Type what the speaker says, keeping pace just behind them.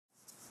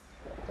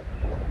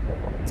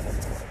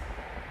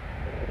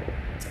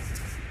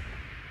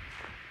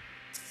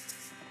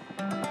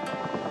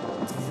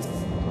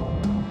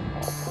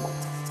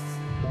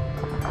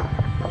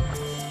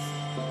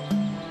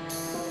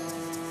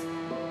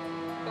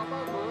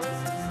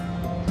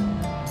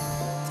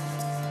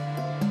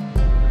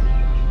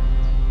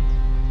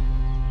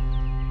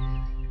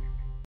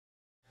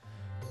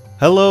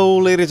Hello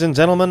ladies and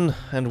gentlemen,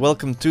 and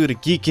welcome to the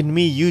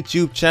Geekin.me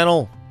YouTube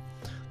channel.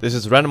 This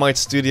is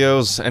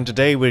RandomiteStudios, and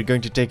today we're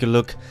going to take a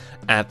look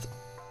at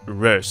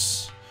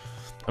Reus.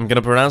 I'm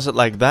gonna pronounce it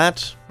like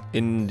that,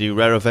 in the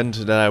rare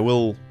event that I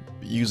will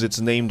use its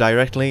name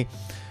directly,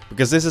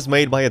 because this is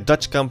made by a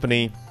Dutch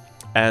company,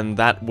 and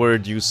that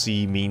word you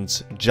see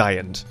means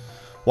giant.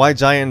 Why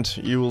giant?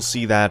 You will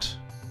see that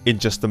in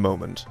just a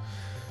moment.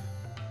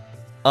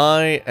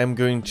 I am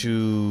going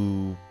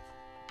to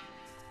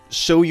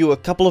show you a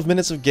couple of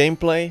minutes of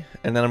gameplay,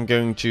 and then I'm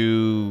going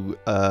to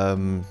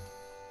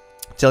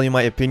tell you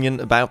my opinion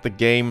about the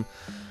game.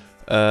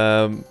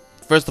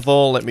 First of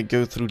all, let me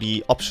go through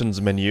the options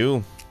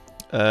menu.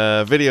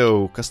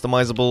 Video,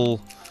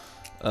 customizable,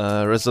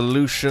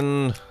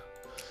 resolution,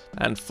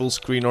 and full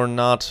screen or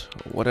not,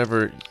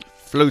 whatever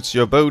floats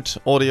your boat.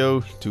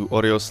 Audio, to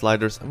audio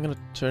sliders. I'm gonna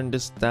turn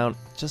this down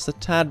just a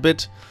tad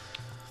bit.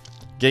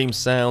 Game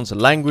sounds,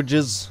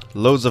 languages,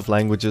 loads of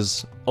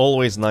languages.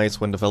 Always nice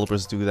when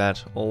developers do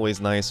that. Always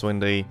nice when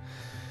they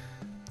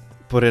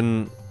put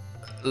in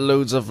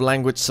loads of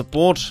language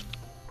support.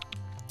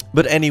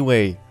 But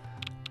anyway,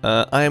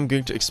 I am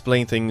going to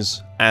explain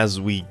things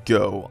as we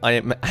go. I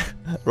am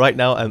right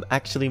now I'm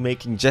actually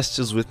making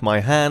gestures with my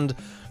hand,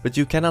 but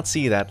you cannot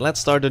see that. Let's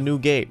start a new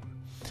game.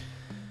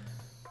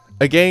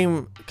 A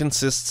game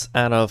consists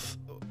out of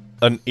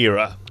an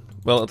era.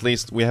 Well, at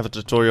least we have a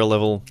tutorial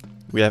level.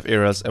 We have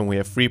eras and we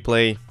have free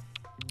play.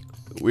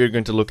 We're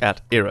going to look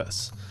at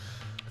eras.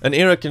 An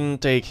era can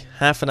take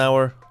half an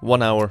hour,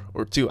 1 hour,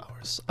 or 2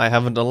 hours. I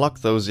haven't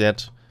unlocked those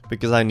yet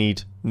because I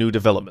need new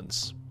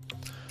developments.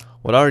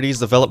 What are these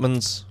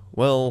developments?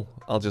 Well,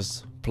 I'll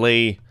just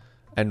play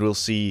and we'll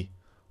see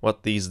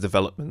what these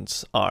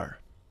developments are.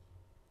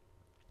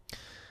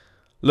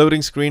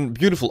 Loading screen,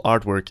 beautiful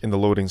artwork in the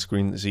loading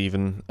screens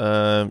even.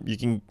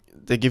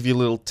 They give you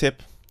a little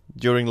tip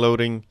during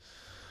loading.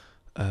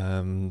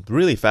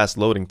 Really fast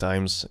loading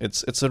times.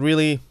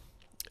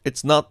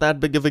 It's not that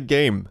big of a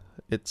game.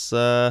 It's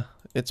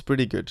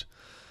pretty good.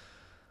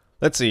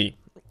 Let's see.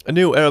 A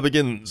new era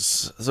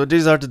begins. So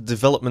these are the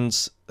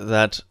developments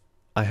that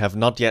I have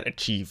not yet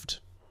achieved.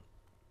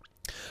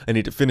 I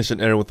need to finish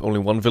an era with only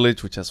one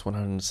village, which has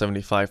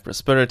 175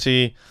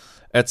 prosperity,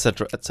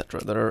 etc.,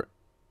 etc. There are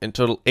in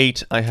total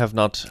 8 I have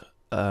not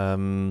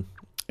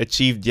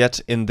achieved yet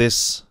in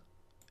this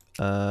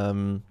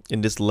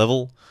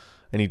level.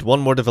 I need one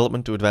more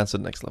development to advance to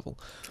the next level.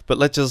 But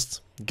let's just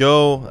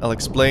go. I'll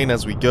explain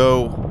as we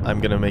go. I'm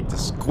gonna make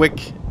this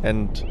quick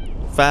and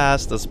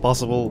fast as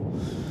possible.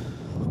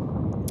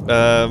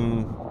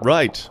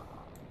 Right.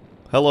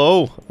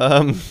 Hello.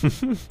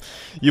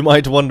 You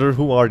might wonder,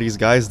 who are these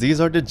guys? These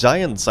are the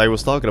giants I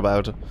was talking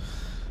about.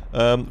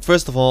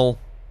 First of all,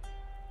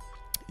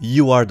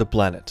 you are the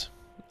planet.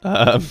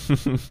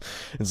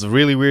 It's a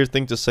really weird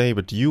thing to say,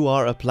 but you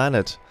are a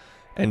planet.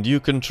 And you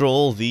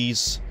control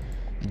these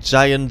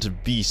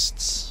giant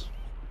beasts.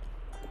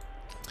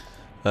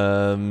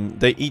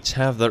 They each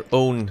have their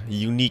own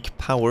unique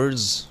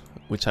powers,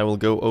 which I will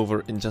go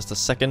over in just a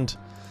second.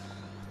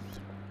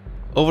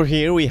 Over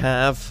here we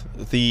have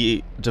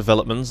the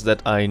developments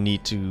that I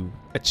need to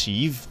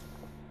achieve.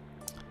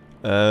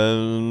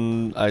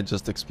 I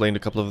just explained a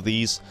couple of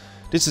these.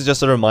 This is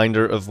just a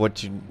reminder of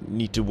what you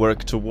need to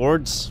work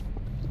towards.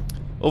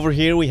 Over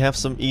here we have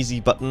some easy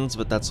buttons,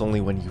 but that's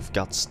only when you've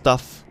got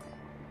stuff.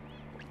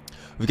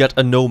 We've got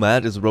a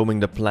nomad is roaming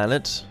the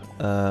planet.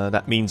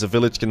 That means a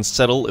village can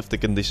settle if the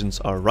conditions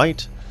are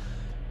right.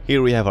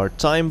 Here we have our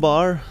time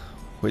bar,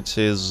 which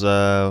is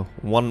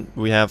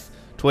we have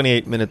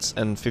 28 minutes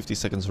and 50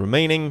 seconds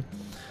remaining.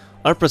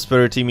 Our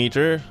prosperity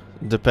meter,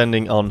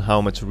 depending on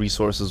how much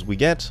resources we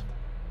get.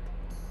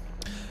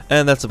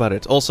 And that's about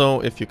it.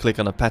 Also, if you click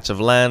on a patch of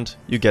land,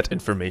 you get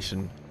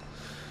information.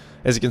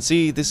 As you can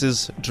see, this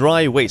is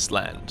dry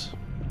wasteland.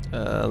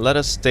 Let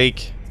us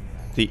take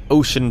the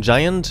ocean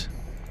giant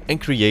and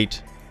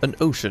create an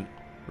ocean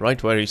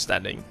right where he's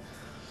standing.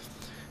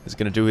 He's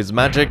gonna do his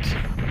magic,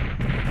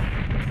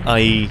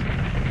 i.e.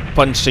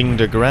 punching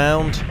the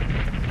ground,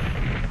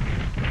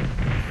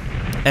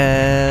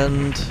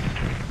 and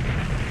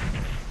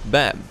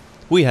bam,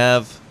 we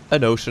have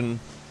an ocean.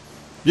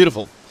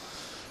 Beautiful.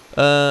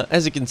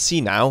 As you can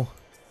see now,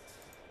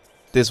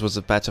 this was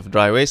a patch of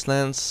dry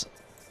wastelands.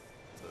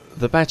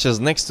 The patches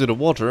next to the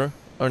water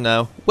are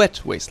now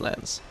wet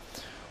wastelands,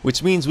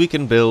 which means we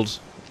can build,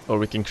 or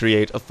we can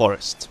create a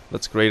forest.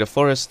 Let's create a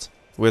forest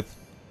with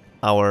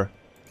our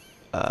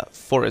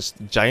forest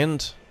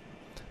giant.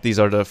 These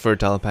are the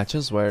fertile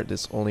patches where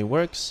this only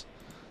works.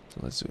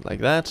 So let's do it like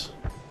that.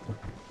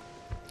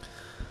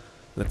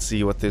 Let's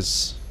see what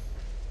this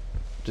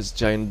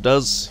giant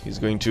does. He's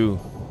going to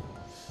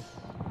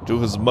do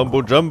his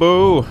mumbo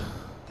jumbo.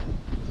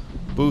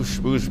 Boosh,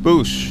 boosh,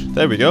 boosh.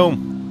 There we go.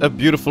 A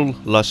beautiful,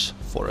 lush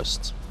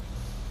forest.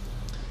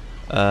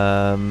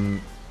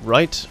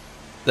 Right.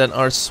 Then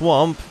our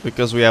swamp,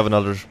 because we have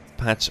another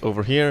patch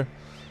over here,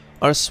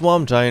 our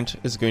swamp giant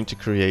is going to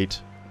create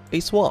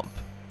a swamp,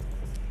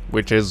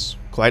 which is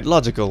quite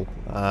logical.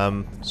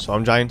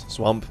 Swamp giant,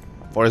 swamp,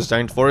 forest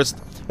giant, forest.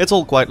 It's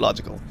all quite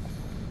logical.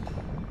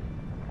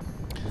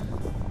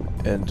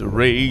 And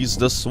raise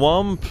the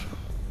swamp.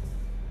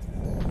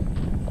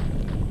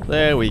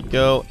 There we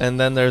go. And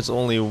then there's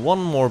only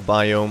one more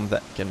biome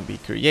that can be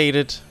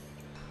created.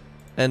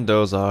 And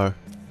those are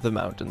the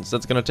mountains.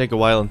 That's gonna take a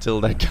while until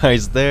that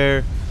guy's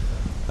there.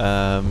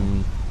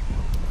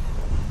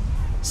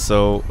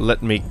 So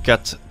let me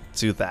cut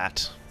to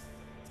that.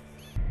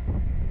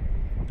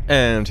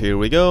 And here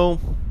we go.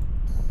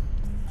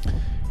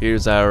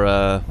 Here's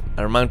our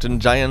mountain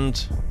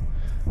giant.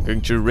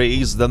 Going to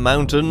raise the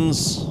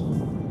mountains.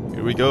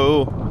 Here we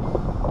go.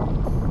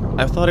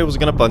 I thought he was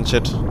gonna punch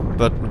it,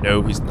 but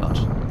no, he's not.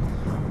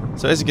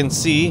 So as you can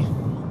see...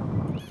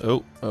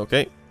 Oh,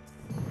 okay.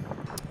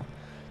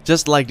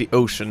 Just like the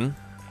ocean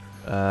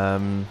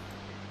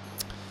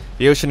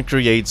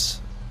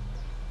creates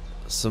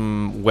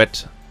some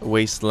wet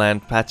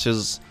wasteland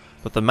patches,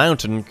 but the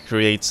mountain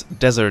creates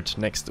desert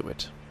next to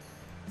it.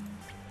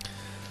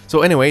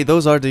 So anyway,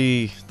 those are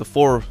the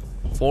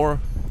three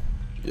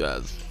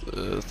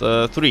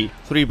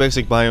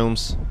basic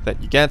biomes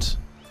that you get.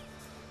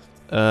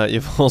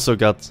 You've also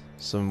got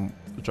some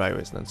dry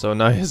wasteland. So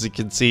now, as you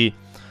can see,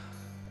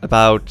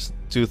 about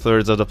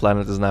 2/3 of the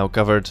planet is now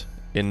covered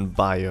in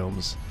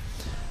biomes.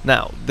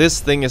 Now, this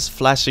thing is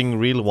flashing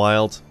real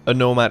wild. A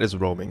nomad is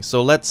roaming.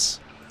 So let's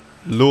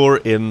lure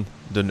in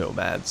the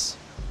nomads.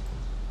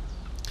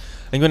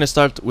 I'm going to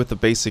start with the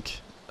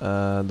basic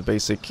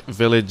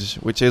village,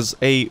 which is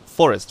a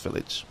forest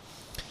village.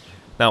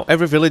 Now,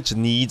 every village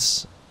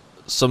needs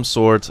some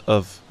sort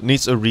of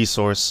a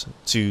resource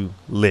to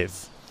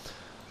live.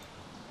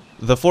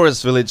 The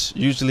forest village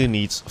usually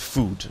needs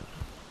food.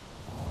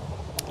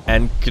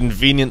 And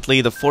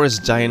conveniently, the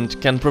forest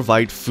giant can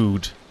provide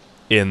food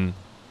in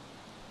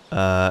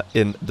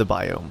the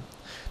biome.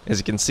 As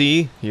you can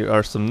see, here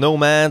are some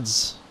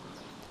nomads,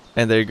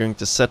 and they're going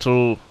to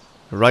settle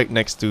right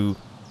next to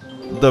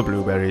the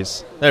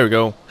blueberries. There we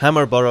go.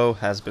 Hammer Burrow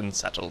has been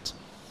settled.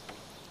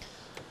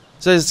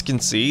 So as you can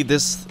see,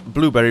 this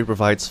blueberry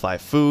provides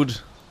 5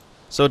 food,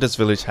 so this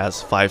village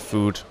has 5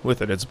 food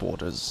within its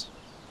borders.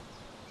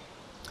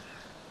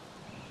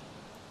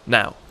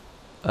 Now,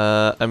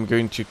 I'm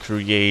going to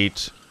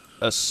create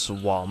a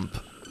swamp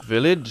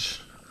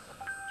village.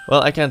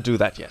 Well, I can't do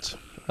that yet.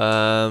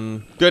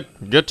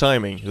 Good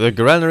timing. The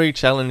granary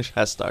challenge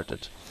has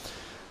started.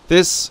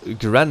 This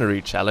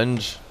granary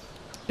challenge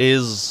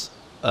is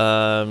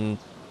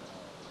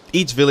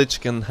each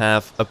village can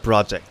have a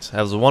project.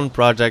 Has one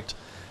project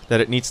that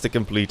it needs to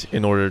complete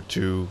in order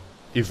to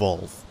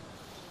evolve.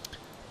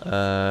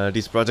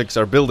 These projects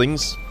are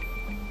buildings.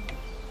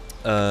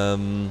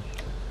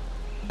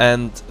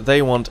 And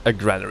they want a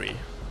granary.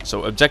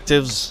 So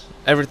objectives,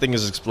 everything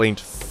is explained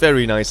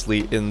very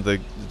nicely in the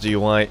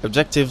GUI.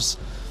 Objectives,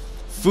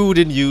 food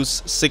in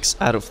use 6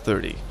 out of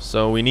 30.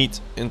 So we need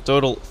in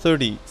total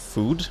 30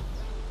 food.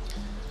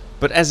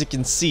 But as you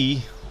can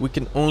see, we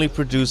can only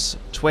produce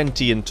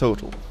 20 in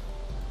total.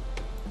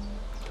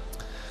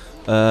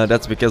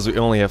 That's because we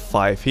only have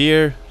 5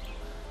 here.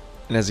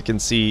 And as you can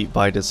see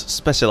by this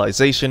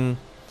specialization,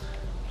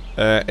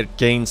 it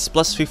gains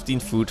plus 15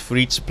 food for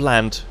each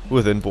plant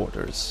within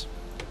borders.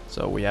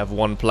 So we have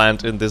 1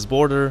 plant in this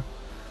border,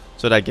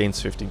 so that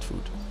gains 15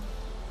 food.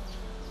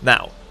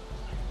 Now,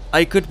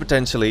 I could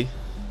potentially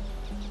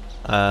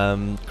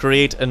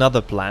create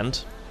another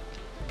plant.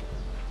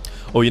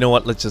 Oh, you know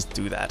what? Let's just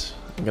do that.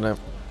 I'm gonna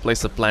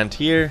place a plant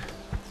here.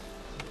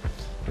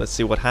 Let's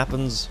see what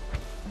happens.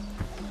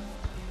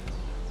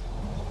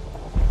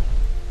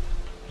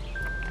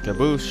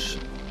 Kaboosh.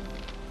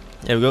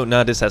 There we go.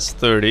 Now this has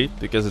 30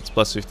 because it's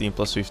plus 15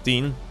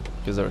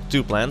 because there are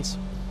 2 plants.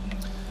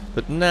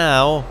 But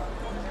now,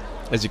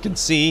 as you can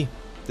see,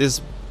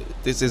 this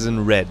is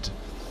in red.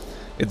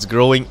 It's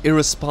growing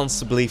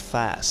irresponsibly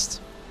fast.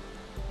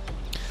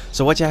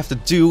 So what you have to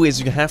do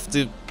is you have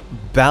to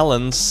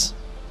balance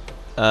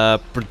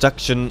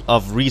production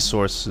of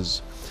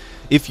resources.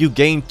 If you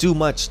gain too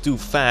much too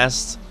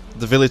fast,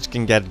 the village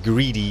can get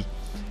greedy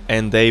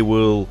and they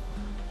will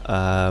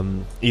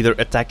either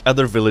attack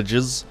other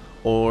villages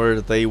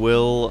or they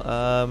will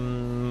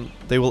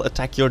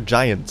attack your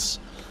giants.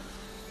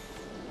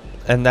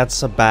 And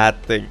that's a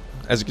bad thing.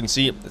 As you can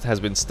see, it has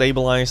been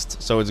stabilized,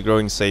 so it's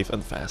growing safe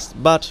and fast.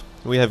 But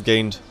we have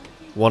gained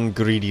 1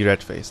 greedy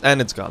red face,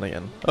 and it's gone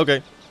again.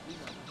 Okay.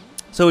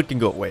 So it can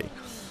go away.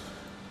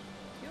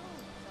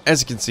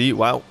 As you can see,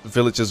 wow,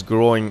 village is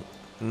growing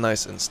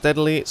nice and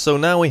steadily. So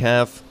now we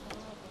have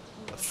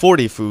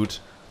 40 food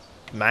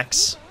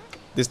max.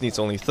 This needs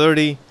only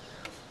 30.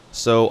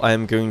 So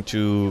I'm going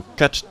to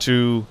cut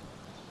to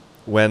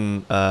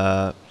when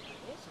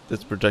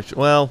this projection...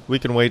 Well, we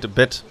can wait a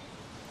bit.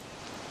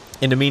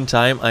 In the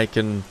meantime, I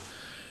can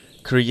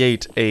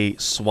create a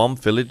swamp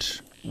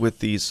village with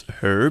these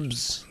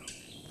herbs.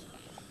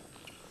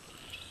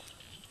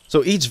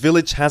 So each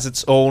village has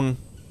its own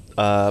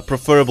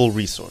preferable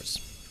resource.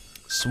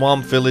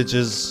 Swamp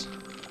villages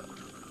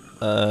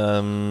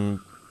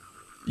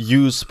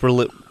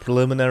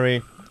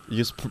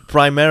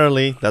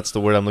primarily, that's the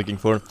word I'm looking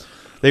for.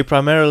 They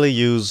primarily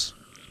use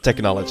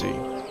technology.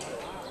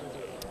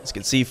 As you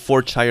can see,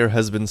 Fortshire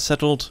has been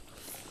settled.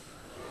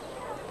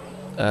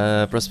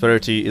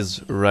 Prosperity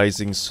is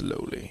rising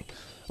slowly.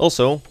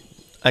 Also,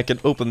 I can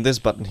open this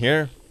button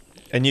here,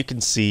 and you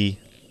can see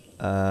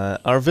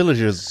our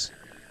villages.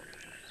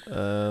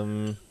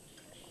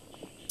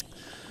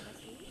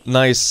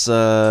 Nice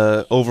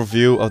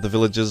overview of the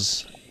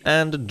villages,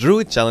 and the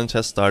Druid Challenge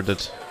has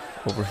started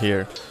over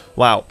here.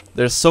 Wow,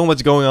 there's so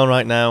much going on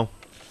right now.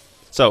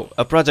 So,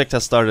 a project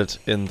has started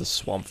in the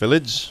Swamp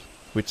Village,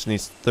 which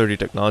needs 30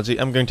 technology.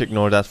 I'm going to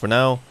ignore that for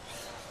now.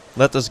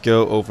 Let us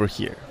go over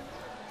here.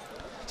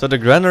 So the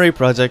Granary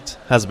project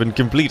has been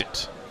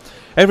completed.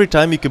 Every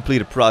time you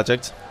complete a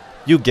project,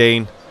 you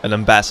gain an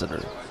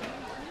ambassador.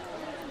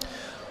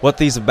 What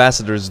these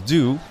ambassadors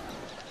do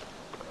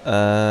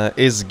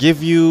is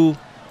give you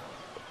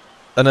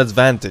an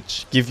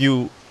advantage.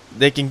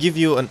 They can give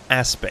you an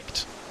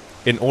aspect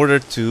in order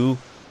to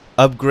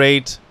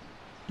upgrade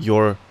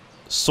your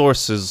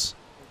sources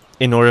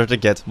in order to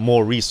get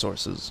more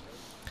resources.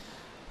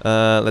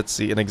 Let's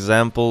see, an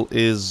example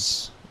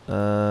is...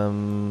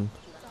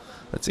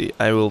 let's see,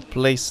 I will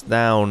place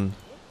down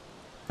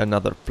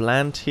another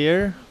plant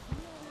here.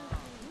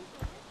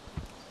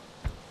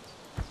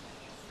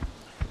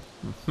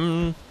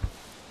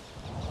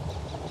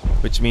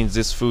 Which means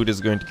this food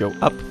is going to go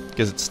up,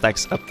 because it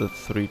stacks up to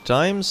 3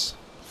 times.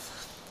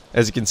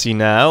 As you can see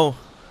now,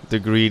 the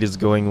greed is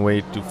going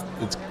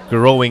it's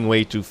growing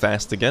way too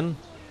fast again.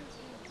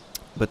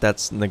 But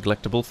that's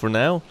neglectable for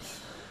now.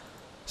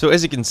 So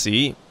as you can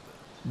see,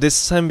 this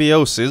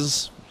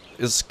symbiosis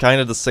is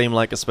kind of the same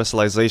like a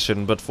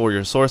specialization, but for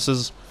your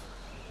sources.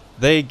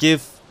 They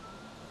give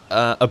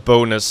a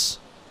bonus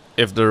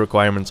if the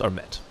requirements are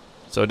met.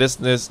 So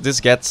this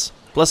gets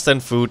plus 10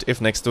 food if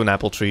next to an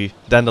apple tree,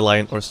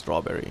 dandelion or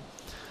strawberry.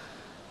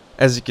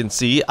 As you can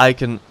see, I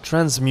can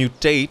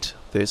transmutate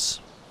this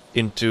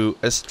into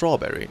a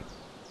strawberry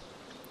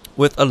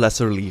with a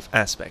lesser leaf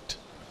aspect.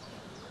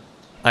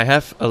 I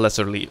have a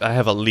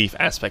leaf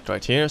aspect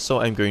right here, so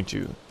I'm going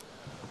to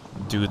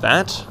do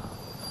that.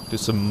 Do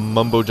some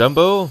mumbo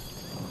jumbo.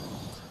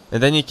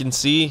 And then you can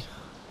see,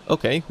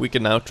 okay, we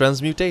can now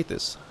transmutate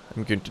this.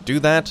 I'm going to do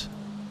that.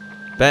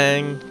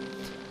 Bang.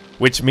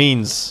 Which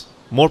means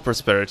more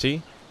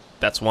prosperity.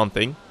 That's one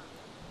thing.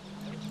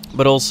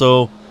 But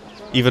also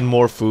even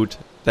more food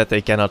that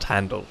they cannot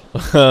handle.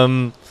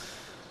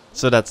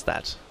 So that's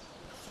that.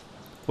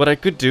 What I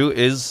could do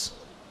is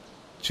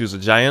choose a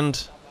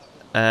giant.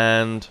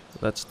 And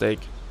let's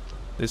take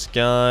this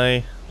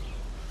guy.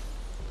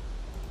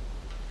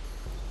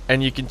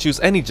 And you can choose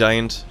any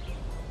giant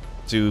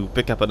to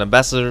pick up an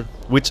ambassador,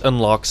 which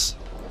unlocks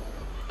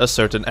a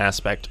certain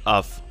aspect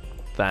of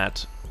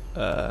that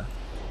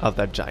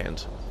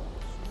giant.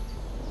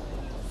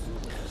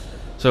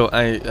 So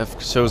I have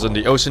chosen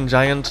the ocean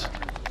giant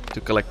to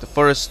collect the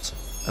forest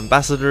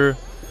ambassador,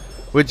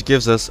 which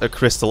gives us a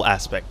crystal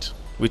aspect,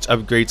 which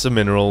upgrades a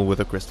mineral with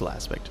a crystal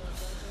aspect.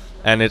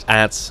 And it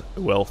adds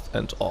wealth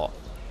and awe.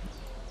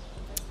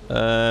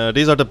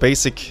 These are the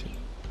basic...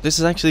 This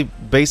is actually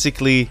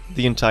basically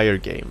the entire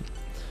game.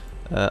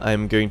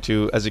 I'm going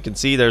to... As you can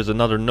see, there's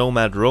another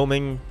nomad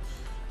roaming.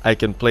 I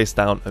can place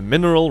down a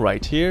mineral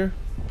right here.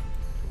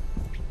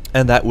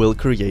 And that will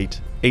create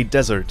a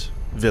desert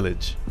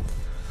village.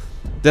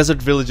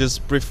 Desert villages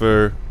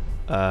prefer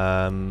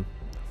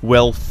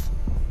wealth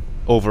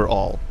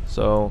overall.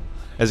 So,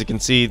 as you can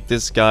see,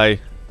 this guy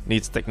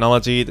needs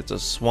technology. It's a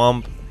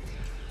swamp.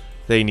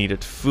 They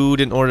needed food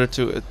in order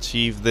to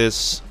achieve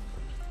this.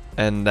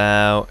 And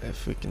now,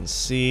 if we can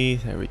see,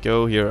 there we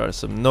go, here are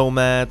some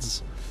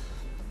nomads.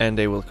 And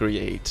they will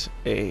create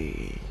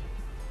a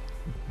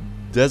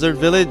desert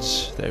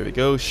village. There we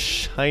go,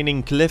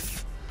 Shining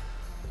Cliff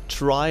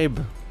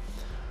tribe.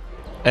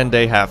 And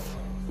they have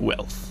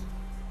wealth.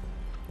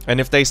 And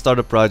if they start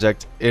a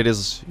project, it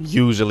is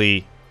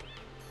usually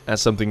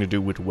has something to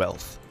do with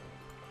wealth.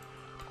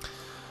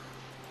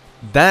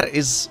 That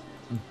is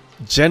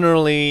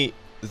generally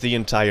the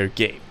entire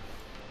game.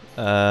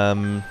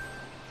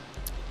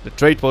 The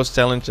trade post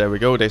challenge, there we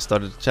go, they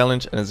started the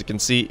challenge, and as you can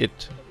see,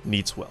 it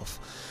needs wealth.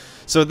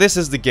 So this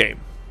is the game.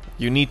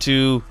 You need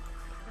to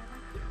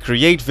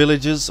create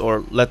villages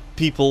or let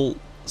people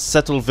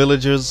settle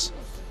villages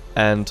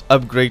and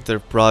upgrade their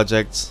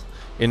projects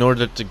in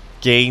order to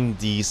gain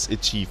these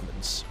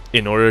achievements,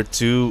 in order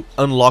to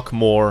unlock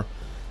more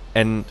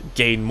and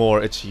gain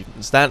more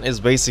achievements. That is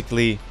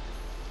basically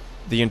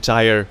the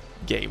entire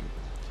game.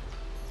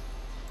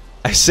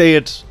 I say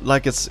it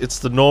like it's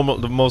the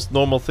most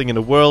normal thing in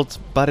the world,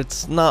 but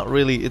it's not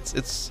really.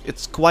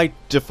 It's quite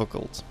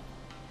difficult.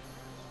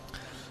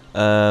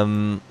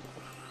 After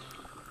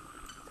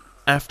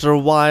a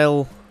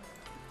while,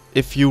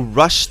 if you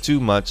rush too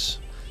much,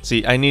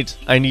 see, I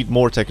need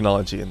more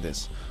technology in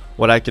this.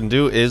 What I can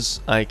do is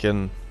I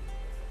can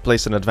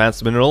place an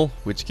advanced mineral,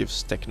 which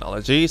gives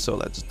technology. So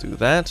let's do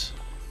that.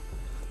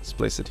 Let's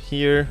place it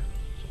here.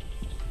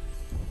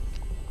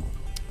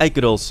 I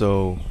could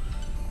also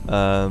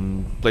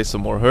place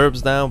some more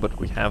herbs now, but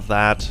we have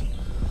that.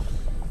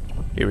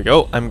 Here we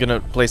go. I'm gonna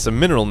place a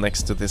mineral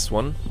next to this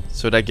one,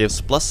 so that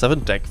gives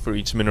 +7 tech for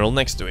each mineral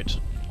next to it.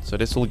 So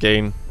this will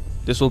gain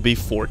this will be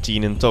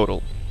 14 in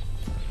total.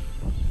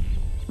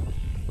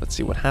 Let's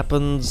see what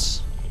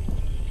happens.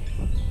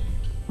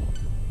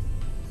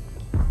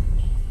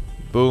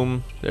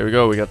 Boom, there we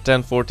go, we got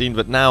 10, 14,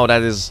 but now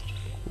that is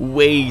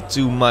way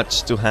too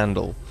much to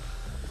handle.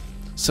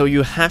 So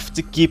you have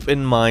to keep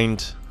in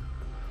mind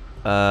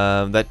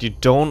that you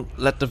don't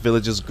let the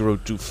villages grow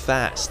too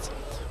fast,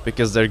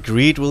 because their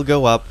greed will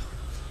go up,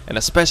 and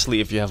especially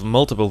if you have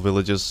multiple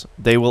villages,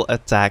 they will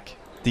attack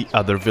the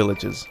other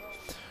villages.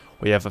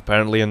 We have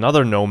apparently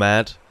another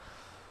nomad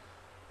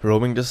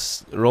roaming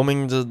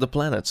the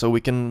planet, so we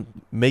can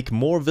make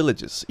more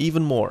villages,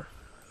 even more.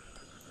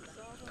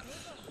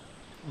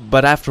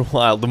 But after a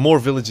while, the more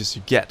villages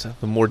you get,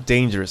 the more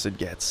dangerous it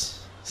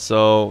gets.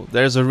 So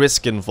there's a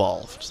risk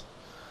involved.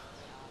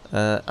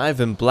 I've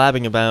been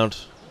blabbing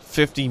about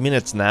 50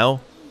 minutes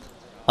now.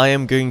 I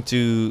am going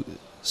to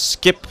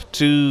skip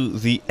to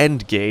the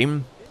end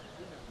game,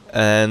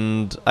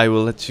 and I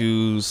will let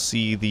you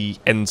see the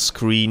end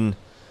screen,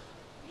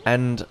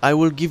 and I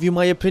will give you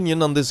my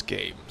opinion on this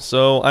game.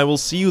 So I will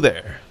see you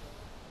there.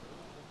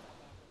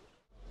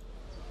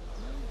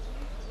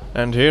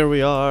 And here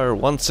we are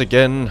once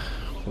again.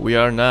 We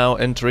are now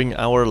entering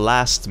our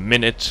last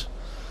minute.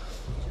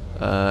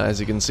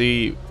 As you can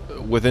see,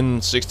 within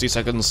 60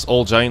 seconds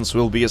all giants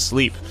will be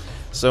asleep.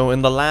 So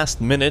in the last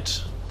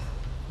minute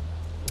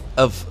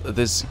of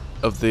this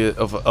of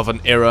an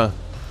era,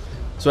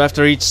 so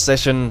after each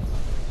session,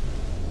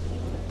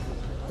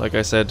 like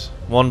I said,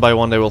 one by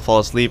one they will fall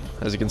asleep.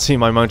 As you can see,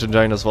 my mountain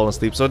giant has fallen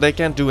asleep, so they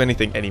can't do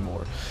anything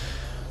anymore.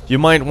 You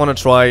might want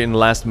to try in the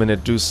last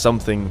minute do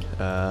something,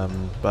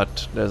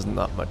 but there's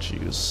not much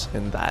use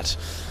in that.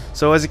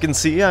 So as you can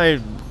see, I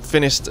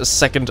finished a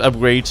second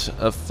upgrade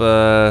of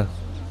that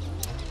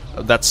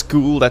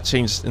school that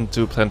changed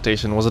into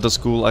plantation. Was it a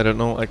school? I don't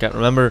know, I can't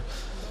remember.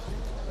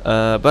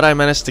 But I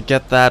managed to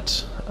get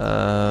that.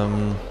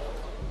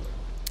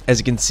 As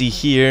you can see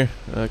here,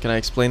 can I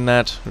explain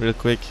that real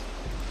quick?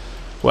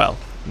 Well,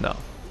 no.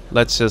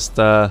 Let's just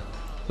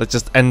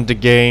end the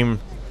game.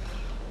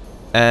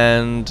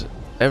 And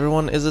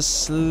everyone is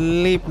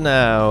asleep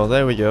now.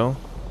 There we go.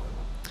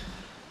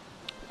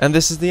 And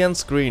this is the end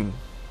screen.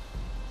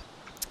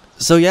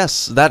 So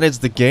yes, that is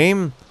the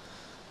game.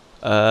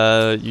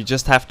 You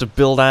just have to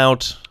build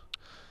out,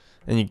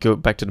 and you go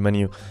back to the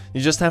menu.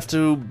 You just have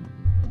to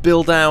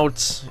build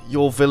out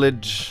your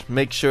village,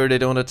 make sure they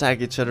don't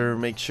attack each other,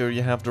 make sure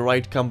you have the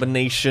right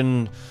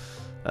combination,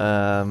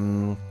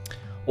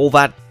 all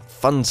that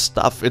fun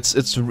stuff.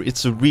 It's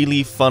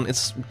really fun.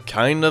 It's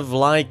kind of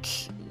like,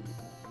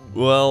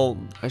 well,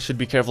 I should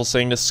be careful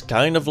saying this,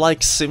 kind of like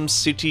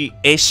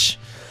SimCity-ish.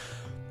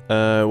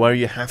 Where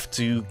you have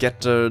to get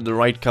the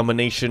right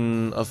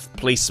combination of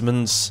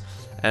placements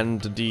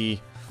and the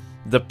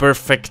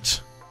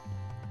perfect,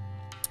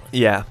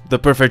 yeah, the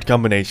perfect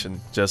combination,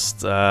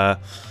 just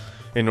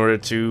in order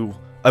to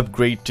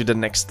upgrade to the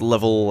next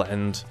level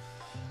and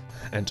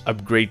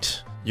upgrade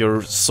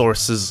your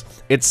sources.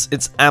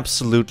 It's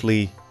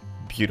absolutely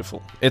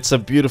beautiful. It's a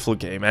beautiful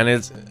game, and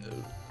it's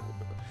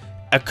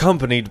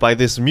accompanied by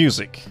this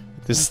music.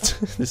 This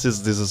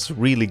is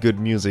really good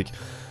music.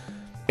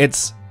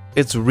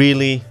 It's a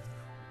really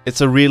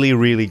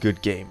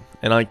good game,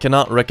 and I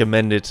cannot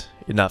recommend it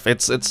enough.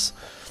 It's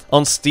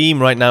on Steam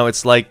right now.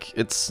 It's like,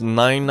 it's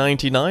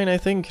 $9.99, I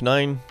think,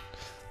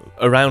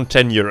 around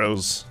 10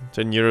 euros,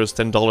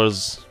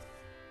 $10.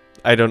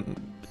 I don't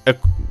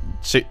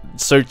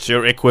search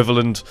your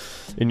equivalent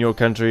in your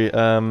country.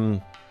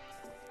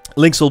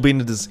 Links will be in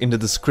the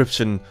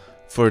description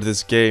for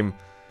this game.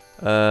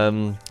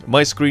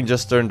 My screen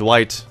just turned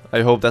white.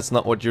 I hope that's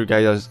not what you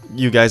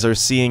guys are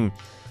seeing.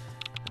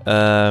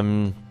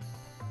 But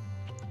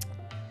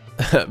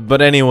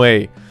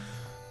anyway,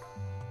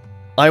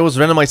 I was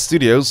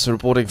RandomiteStudios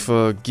reporting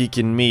for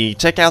Geekin.me.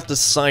 Check out the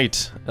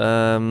site.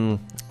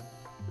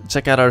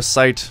 Check out our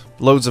site.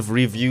 Loads of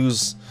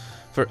reviews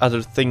for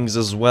other things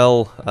as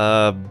well.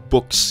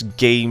 Books,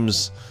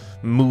 games,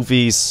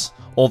 movies,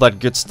 all that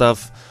good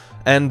stuff.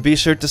 And be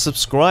sure to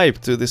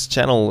subscribe to this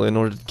channel in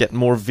order to get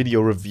more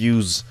video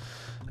reviews.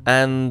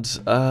 And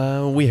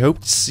we hope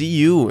to see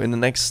you in the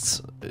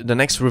next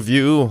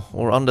review,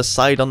 or on the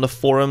site, on the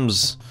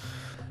forums.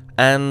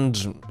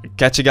 And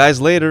catch you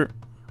guys later.